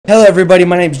Hello everybody,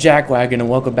 my name's Jackwagon and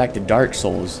welcome back to Dark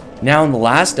Souls. Now in the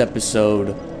last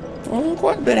episode,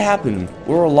 quite a bit happened.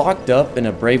 We were locked up and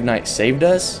a brave knight saved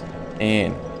us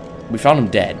and we found him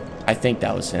dead. I think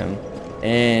that was him.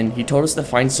 And he told us to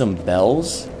find some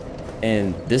bells,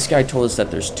 and this guy told us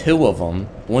that there's two of them.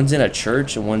 One's in a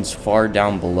church and one's far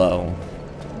down below.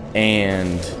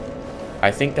 And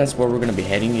I think that's where we're going to be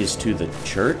heading, is to the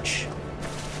church.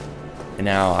 And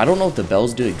now, I don't know what the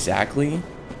bells do exactly,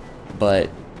 but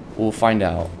we'll find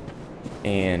out.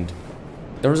 And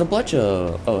there was a bunch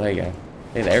of... Oh, hey guy.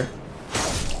 Hey there.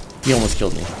 He almost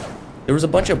killed me. There was a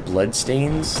bunch of blood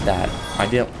stains that I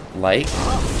didn't like.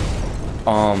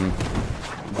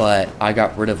 But I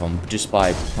got rid of them just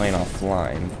by playing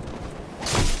offline.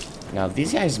 Now,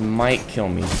 these guys might kill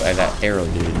me by that arrow,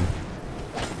 dude.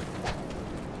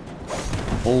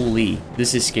 Holy,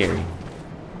 this is scary.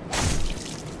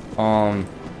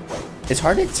 It's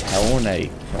hard to tell when I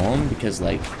kill him because,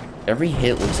 like, every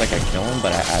hit looks like I kill him,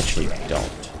 but I actually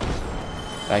don't.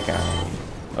 That guy.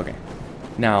 Okay.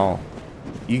 Now,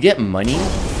 you get money,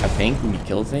 I think, when you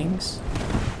kill things.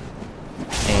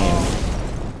 And...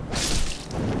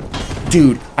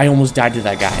 Dude, I almost died to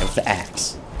that guy with the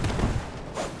axe.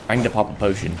 I need to pop a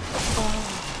potion.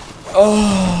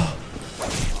 Oh!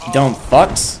 Dumb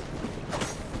fucks.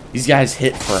 These guys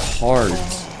hit for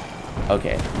hards.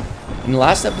 Okay. In the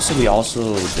last episode, we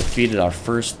also defeated our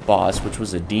first boss, which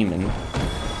was a demon.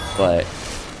 But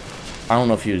I don't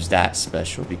know if he was that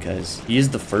special because he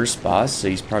is the first boss, so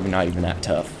he's probably not even that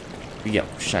tough. Yo,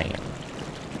 Cheyenne.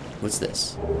 What's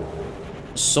this?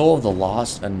 Soul of the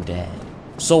Lost Undead.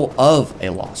 Soul of a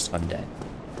Lost Undead.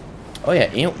 Oh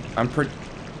yeah, you know, I'm pretty...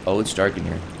 Oh, it's dark in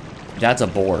here. That's a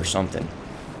boar or something.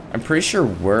 I'm pretty sure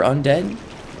we're undead,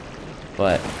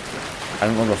 but I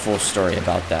don't know the full story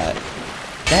about that.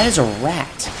 That is a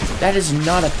rat. That is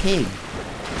not a pig.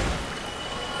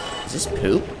 Is this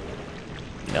poop?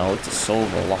 No, it's a soul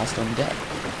of a lost undead.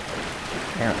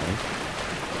 Apparently.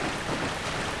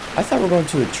 I thought we were going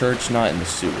to a church, not in the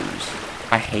sewers.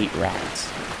 I hate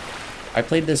rats. I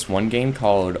played this one game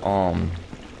called,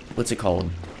 what's it called?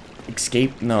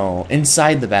 Escape? No,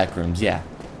 Inside the Backrooms, yeah.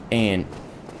 And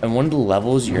in one of the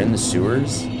levels, you're in the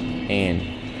sewers, and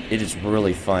it is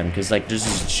really fun, because, like, there's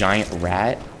this giant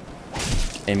rat,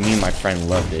 and me and my friend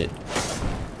loved it.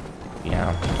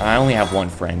 Yeah, I only have one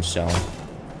friend, so.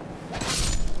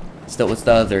 Still, what's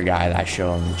the other guy that I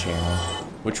show on the channel?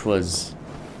 Which was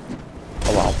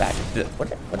a while back. What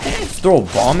did I throw a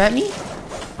bomb at me?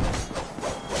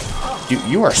 Dude,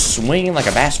 you are swinging like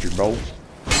a bastard, bro.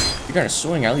 If you're gonna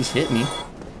swing, at least hit me.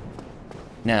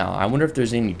 Now, I wonder if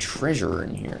there's any treasure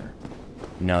in here.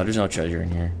 No, there's no treasure in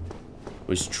here. It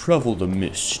was travel the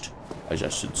mist, as I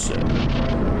should say.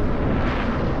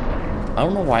 I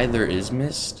don't know why there is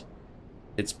mist.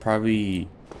 It's probably...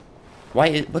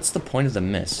 what's the point of the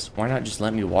mist? Why not just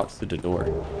let me walk through the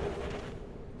door?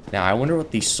 Now, I wonder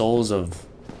what these souls of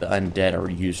the undead are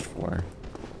used for.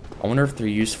 I wonder if they're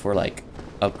used for, like,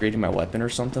 upgrading my weapon or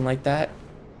something like that.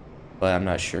 But I'm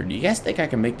not sure. Do you guys think I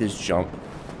can make this jump?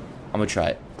 I'm gonna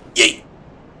try it. Yay!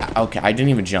 Okay, I didn't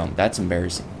even jump. That's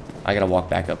embarrassing. I gotta walk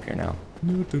back up here now.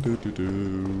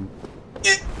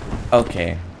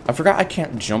 Okay. I forgot I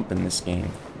can't jump in this game.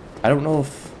 I don't know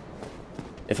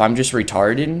if I'm just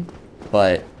retarded,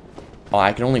 but oh,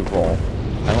 I can only roll. I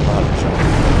don't know how to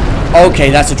jump. Okay,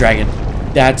 that's a dragon.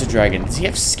 That's a dragon. Does he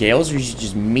have scales or is he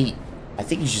just meat? I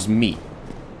think he's just meat.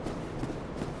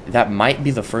 That might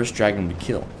be the first dragon we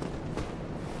kill.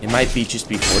 It might be just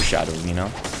be foreshadowing, you know?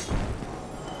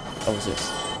 What was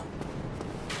this?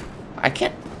 I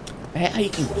can't... I hate how you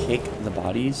can kick the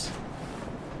bodies.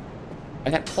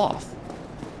 I got cloth.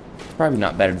 It's probably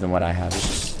not better than what I have. It's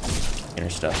just inner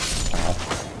stuff. Wow.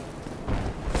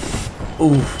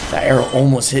 Ooh, that arrow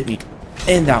almost hit me.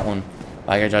 And that one.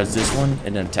 I gotta dodge this one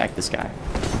and then attack this guy.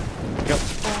 Go.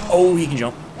 Oh, he can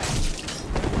jump.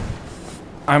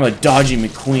 I'm a dodgy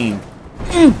McQueen.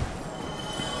 Come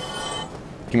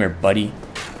here, buddy.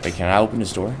 Wait, can I open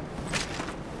this door?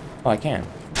 Oh, I can.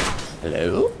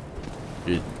 Hello?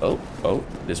 Oh,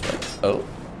 this way.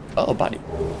 Oh, body.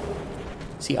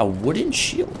 See, a wooden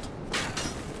shield.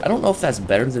 I don't know if that's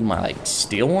better than my, like,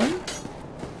 steel one,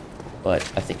 but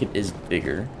I think it is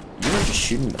bigger. You were just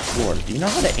shooting the floor. Do you know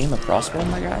how to aim a crossbow,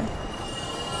 my guy?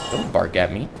 Don't bark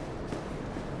at me.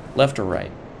 Left or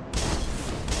right?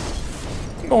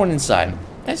 I'm going inside.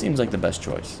 That seems like the best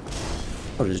choice.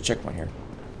 Oh, there's a checkpoint here.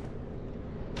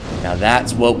 Now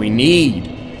that's what we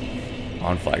need.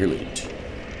 On fire loot.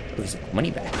 What is it? Money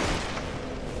back.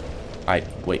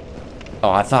 Wait.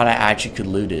 Oh, I thought I actually could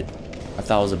loot it. I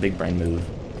thought it was a big brain move.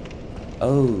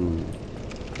 Oh.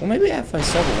 Well, maybe if I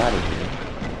sell the ladder here.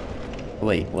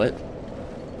 Wait, what?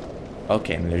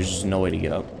 Okay, there's just no way to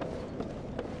get up.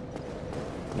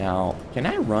 Now, can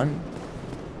I run?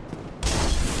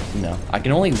 No, I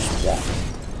can only just walk.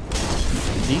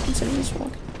 Do you consider this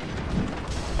walk?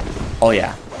 Oh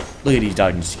yeah, look at these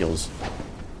dodging skills.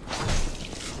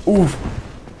 Oof.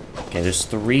 Okay, there's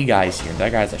 3 guys here.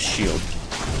 That guy's a shield.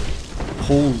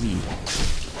 Holy.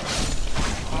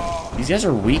 These guys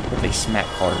are weak, but they smack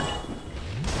hard.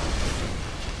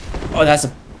 Oh, that's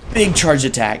a big charge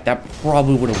attack. That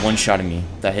probably would have one-shotted me.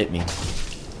 That hit me.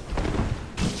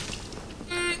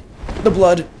 The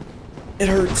blood. It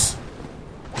hurts.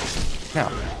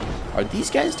 Now, are these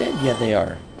guys dead? Yeah, they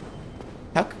are.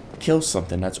 How can I kill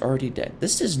something that's already dead?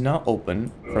 This is not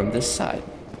open from this side.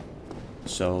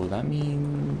 So that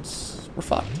means we're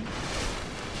fucked.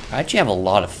 I actually have a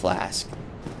lot of flask.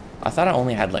 I thought I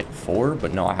only had like 4,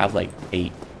 but no, I have like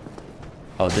 8.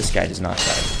 Oh, this guy does not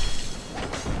die.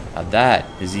 Now that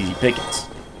is easy pickings.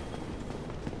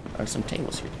 There's some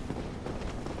tables here.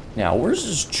 Now, where's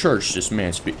this church this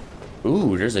man speak?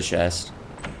 Ooh, there's a chest.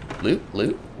 Loot,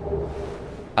 loot.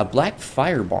 A black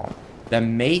firebomb that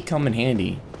may come in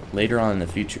handy later on in the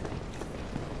future,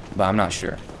 but I'm not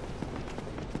sure.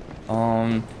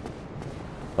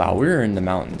 Wow, we're in the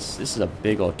mountains. This is a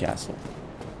big old castle.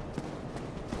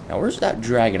 Now, where's that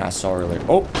dragon I saw earlier?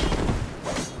 Oh!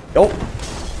 Oh!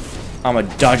 I'm a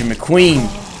Dodger McQueen!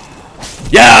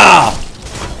 Yeah!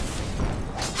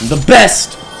 I'm the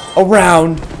best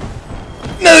around!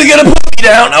 Now they're gonna put me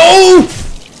down!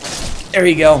 Oh! There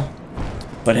you go.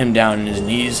 Put him down on his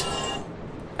knees.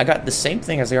 I got the same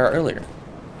thing as I got earlier.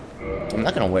 I'm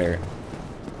not gonna wear it.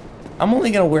 I'm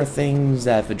only gonna wear things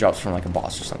that if it drops from like a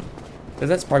boss or something. Because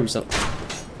that's probably something.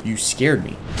 You scared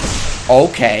me.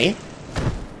 Okay.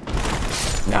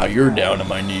 Now you're down on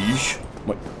my knees.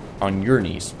 What? On your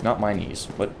knees, not my knees.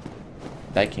 What?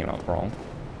 That came out wrong.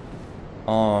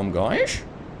 Guys?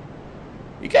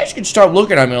 You guys can stop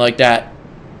looking at me like that.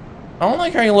 I don't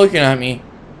like how you're looking at me.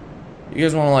 You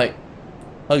guys wanna like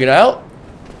hug it out?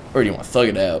 Or do you want to thug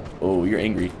it out? Oh, you're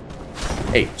angry.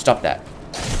 Hey, stop that.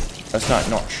 That's not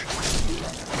nice.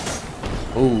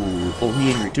 Oh,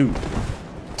 he angry too.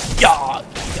 Yeah,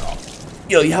 yeah.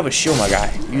 Yo, you have a shield, my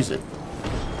guy. Use it.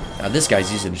 Now this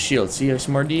guy's using the shield. See how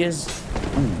smart he is?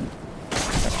 Ooh.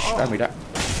 Stab me that.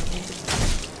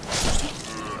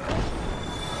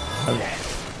 Okay.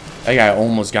 That guy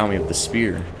almost got me with the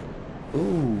spear.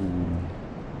 Ooh.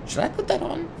 Should I put that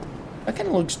on? That kind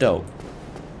of looks dope.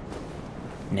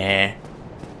 Nah.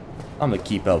 I'm gonna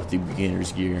keep up with the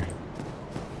beginner's gear.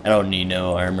 I don't need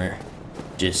no armor.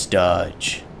 Just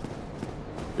dodge.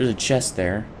 There's a chest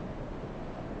there.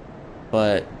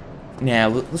 But, nah,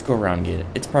 let's go around and get it.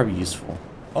 It's probably useful.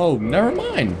 Oh, never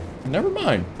mind. Never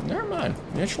mind. Never mind.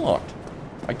 It's locked.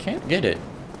 I can't get it.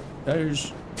 That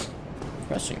is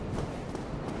pressing.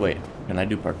 Wait, can I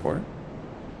do parkour?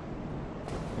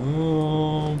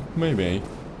 Maybe.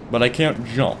 But I can't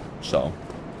jump, so.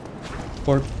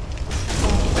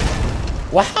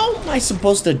 Well, how am I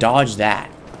supposed to dodge that?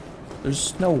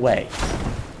 There's no way.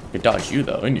 I could dodge you,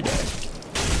 though, any day.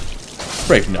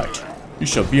 Brave knight, you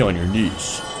shall be on your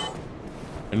knees.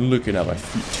 And looking at my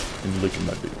feet, and licking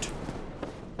my boot.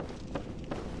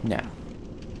 Now.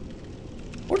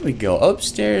 Where do we go?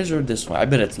 Upstairs or this way? I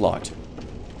bet it's locked.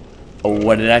 Oh,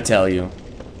 what did I tell you?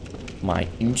 My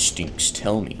instincts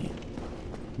tell me.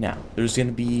 Now, there's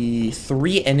gonna be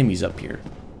 3 enemies up here.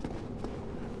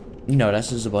 No, that's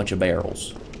just a bunch of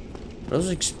barrels. Are those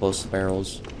explosive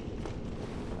barrels?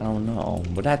 I don't know,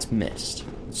 but that's missed.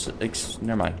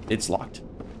 Never mind, it's locked.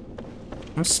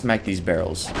 I'm gonna smack these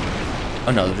barrels.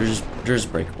 Oh no, they're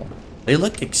just breakable. They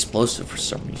look explosive for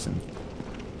some reason,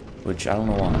 which I don't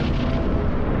know why.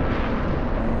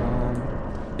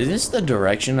 Is this the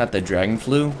direction that the dragon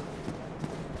flew?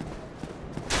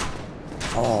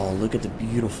 Oh, look at the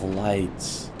beautiful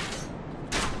lights.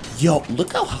 Yo,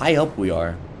 look how high up we are.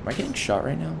 Am I getting shot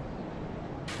right now?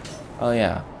 Oh,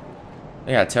 yeah.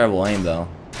 I got terrible aim, though.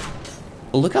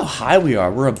 But look how high we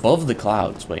are. We're above the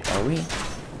clouds. Wait, are we?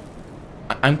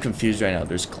 I'm confused right now.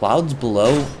 There's clouds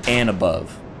below and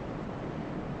above.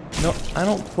 No, I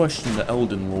don't question the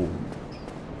Elden Lord.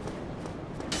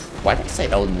 Why did I say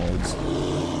Elden Lords?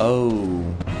 Oh.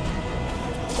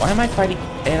 Why am I fighting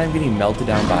and I'm getting melted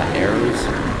down by arrows?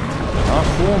 Not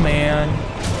cool, man.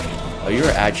 Oh, you're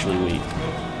actually weak.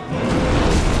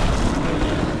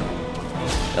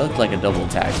 That looked like a double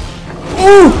attack.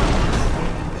 Ooh!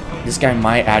 This guy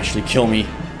might actually kill me.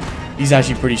 He's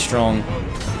actually pretty strong.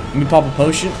 Let me pop a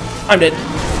potion. I'm dead.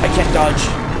 I can't dodge.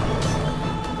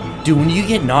 Dude, when you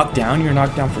get knocked down, you're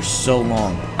knocked down for so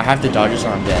long. I have to dodge this or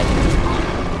I'm dead.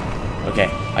 Okay,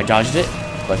 I dodged it,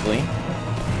 luckily.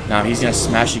 Now he's gonna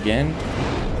smash again.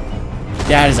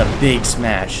 That is a big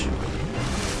smash.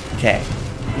 Okay.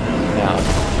 Now,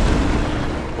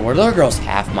 the little girl's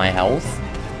half my health.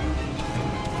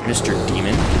 Mr.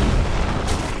 Demon.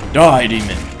 Die,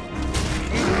 Demon.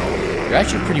 You're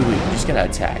actually pretty weak. You just gotta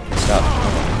attack and stuff.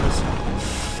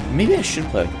 Maybe I should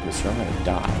play like this or I'm gonna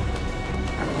die.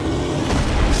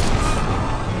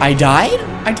 I died?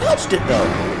 I dodged it though.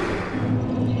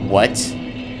 What?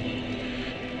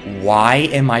 Why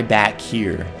am I back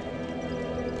here?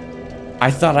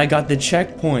 I thought I got the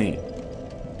checkpoint.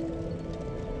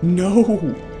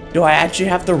 No. Do I actually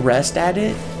have to rest at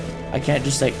it? I can't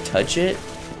just like touch it?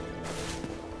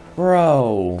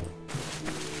 Bro.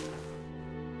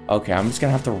 Okay, I'm just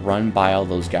gonna have to run by all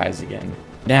those guys again.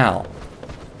 Now,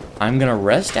 I'm gonna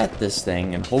rest at this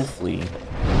thing and hopefully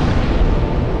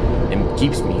it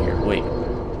keeps me here. Wait,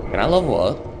 can I level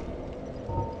up?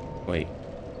 Wait.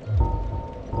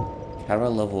 How do I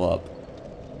level up?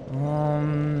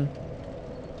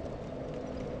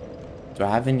 Do I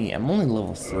have any? I'm only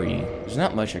level 3. There's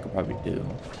not much I could probably do.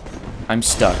 I'm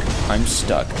stuck. I'm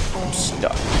stuck. I'm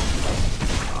stuck.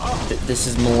 This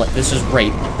is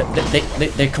rape.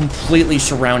 They completely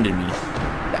surrounded me.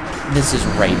 This is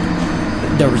rape.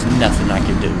 There was nothing I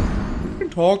could do. We can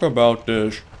talk about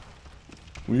this.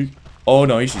 Oh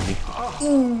no, he sees me. I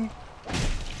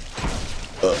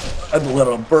had to let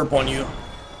a burp on you.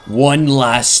 One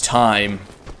last time.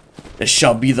 This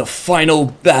shall be the final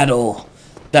battle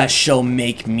that shall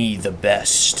make me the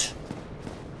best.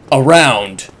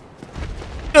 Around.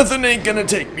 Nothing ain't gonna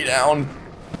take me down.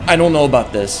 I don't know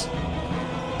about this.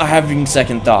 I'm having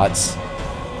second thoughts.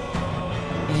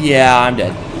 Yeah, I'm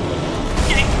dead.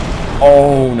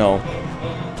 Oh no.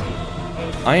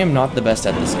 I am not the best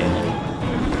at this game.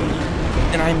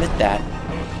 And I admit that.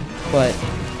 But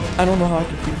I don't know how I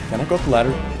can keep. Can I go up the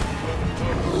ladder?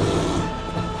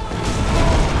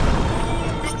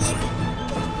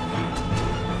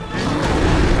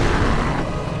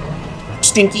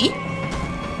 Stinky?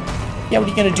 Yeah, what are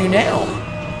you gonna do now?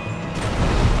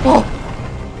 Oh!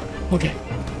 Okay.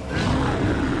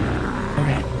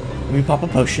 Okay. Let me pop a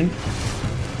potion.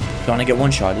 Don't I get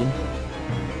one-shotted?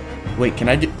 Wait, can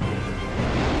I do...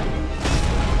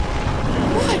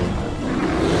 What?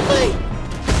 Wait!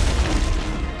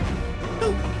 No.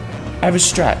 I have a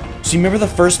strat. So you remember the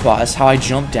first boss, how I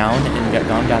jumped down and got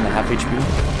gone down to half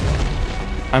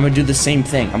HP? I'm gonna do the same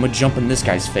thing. I'm gonna jump in this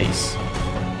guy's face.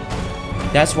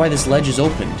 That's why this ledge is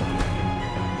opened.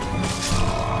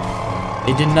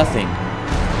 It did nothing.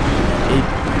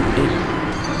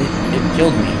 It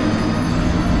killed me.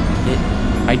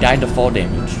 I died to fall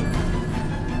damage.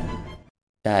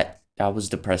 That was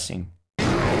depressing.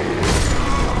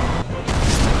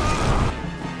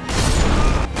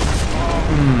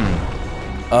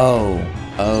 Oh.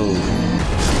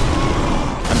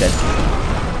 I'm dead.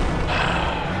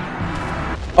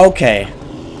 Okay.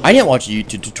 I didn't watch a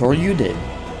YouTube tutorial, you did.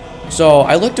 So,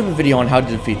 I looked up a video on how to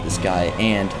defeat this guy,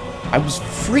 and I was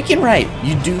freaking right.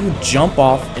 You do jump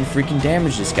off and freaking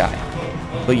damage this guy.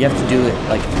 But you have to do it,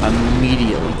 like,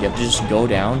 immediately. You have to just go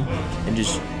down and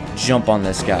just jump on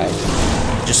this guy.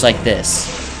 Just like this.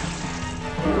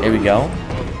 There we go.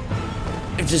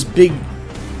 If this big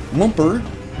lumper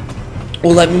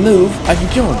will let me move, I can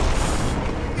kill him.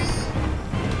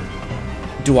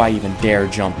 Do I even dare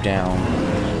jump down?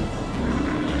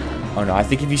 Oh no, I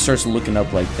think if he starts looking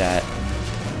up like that,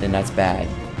 then that's bad.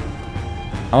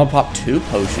 I'm gonna pop 2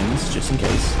 potions, just in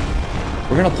case.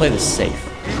 We're gonna play this safe.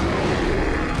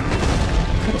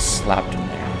 Could have slapped him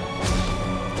there.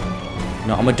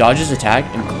 No, I'm gonna dodge his attack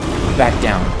and back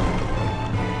down.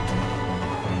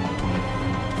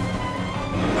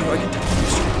 How do I get down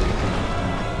this?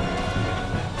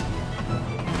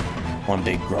 One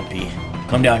big grumpy.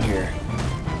 Come down here.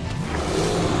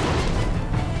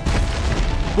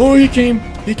 Oh, he came.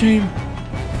 He came.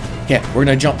 Okay, we're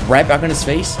gonna jump right back on his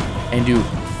face and do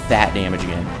that damage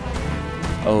again.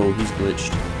 Oh, he's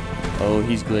glitched. Oh,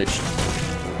 he's glitched.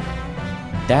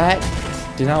 That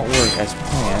did not work as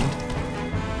planned.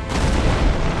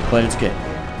 But it's good.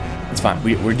 It's fine.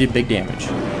 We did big damage.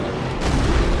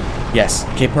 Yes.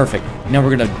 Okay, perfect. Now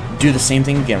we're gonna do the same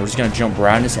thing again. We're just gonna jump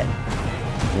right on his head.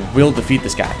 We'll defeat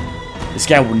this guy. This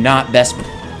guy will not best me.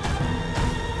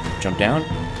 Jump down.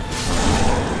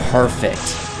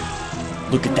 Perfect.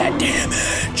 Look at that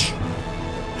damage.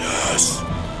 Yes.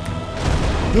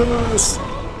 Yes.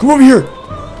 Come over here.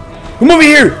 Come over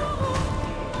here.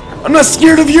 I'm not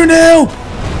scared of you now.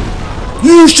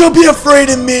 You shall be afraid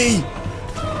of me.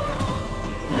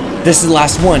 This is the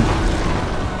last one.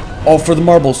 All for the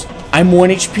marbles. I'm 1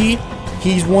 HP.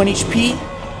 He's 1 HP.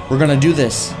 We're gonna do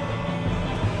this.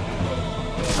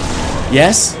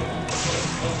 Yes?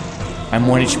 I'm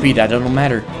 1 HP, that doesn't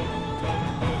matter.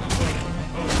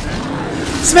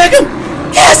 Smack him!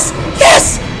 Yes!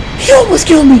 Yes! He almost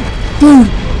killed me! Dude,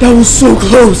 that was so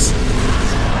close!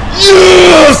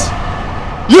 Yes!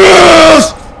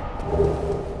 Yes!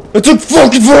 It took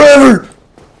fucking forever!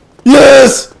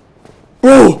 Yes!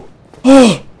 Bro!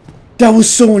 Oh! That was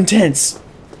so intense!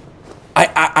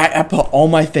 I put all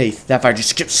my faith that if I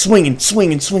just kept swinging,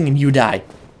 you would die.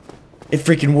 It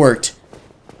freaking worked.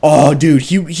 Oh, dude,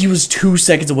 he was 2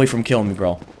 seconds away from killing me,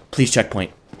 bro. Please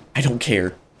checkpoint. I don't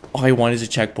care. All I want is a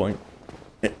checkpoint.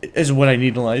 It is what I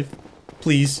need in life.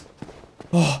 Please.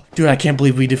 Oh, dude, I can't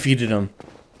believe we defeated him.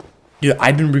 Dude,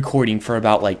 I've been recording for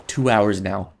about like 2 hours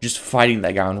now, just fighting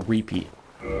that guy on repeat.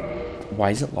 Why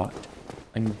is it locked?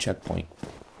 I need a checkpoint.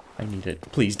 I need it.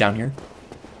 Please, down here.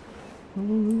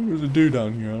 Oh, there's a dude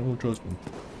down here. I don't trust him.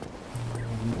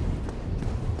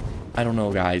 I don't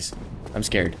know, guys. I'm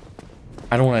scared.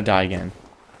 I don't want to die again.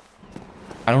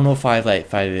 I don't know if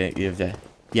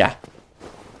yeah.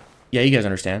 Yeah, you guys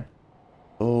understand.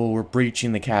 Oh, we're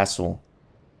breaching the castle.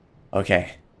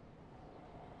 Okay.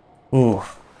 Ooh,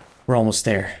 we're almost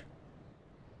there.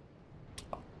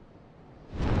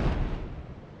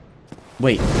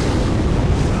 Wait.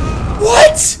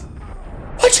 What?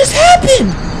 What just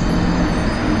happened?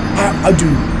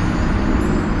 Dude.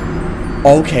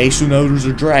 Okay, so now there's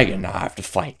a dragon I have to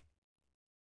fight.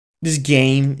 This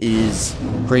game is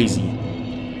crazy.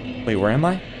 Wait, where am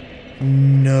I?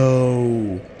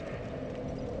 No.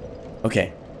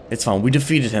 Okay, it's fine. We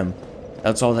defeated him.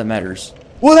 That's all that matters.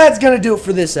 Well, that's gonna do it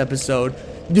for this episode.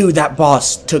 Dude, that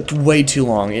boss took way too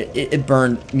long. It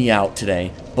burned me out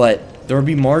today. But there will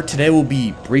be more. Today we'll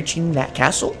be breaching that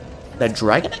castle. That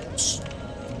dragon house.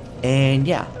 And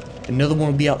yeah, another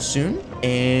one will be out soon.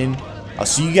 And I'll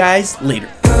see you guys later.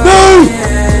 No!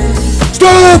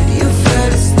 Stop!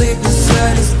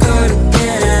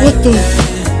 What the?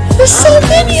 There's so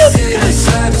many of you guys!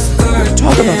 We can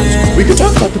talk about this. We can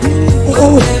talk about the...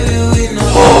 Oh!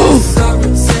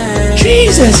 Oh!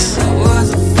 Jesus!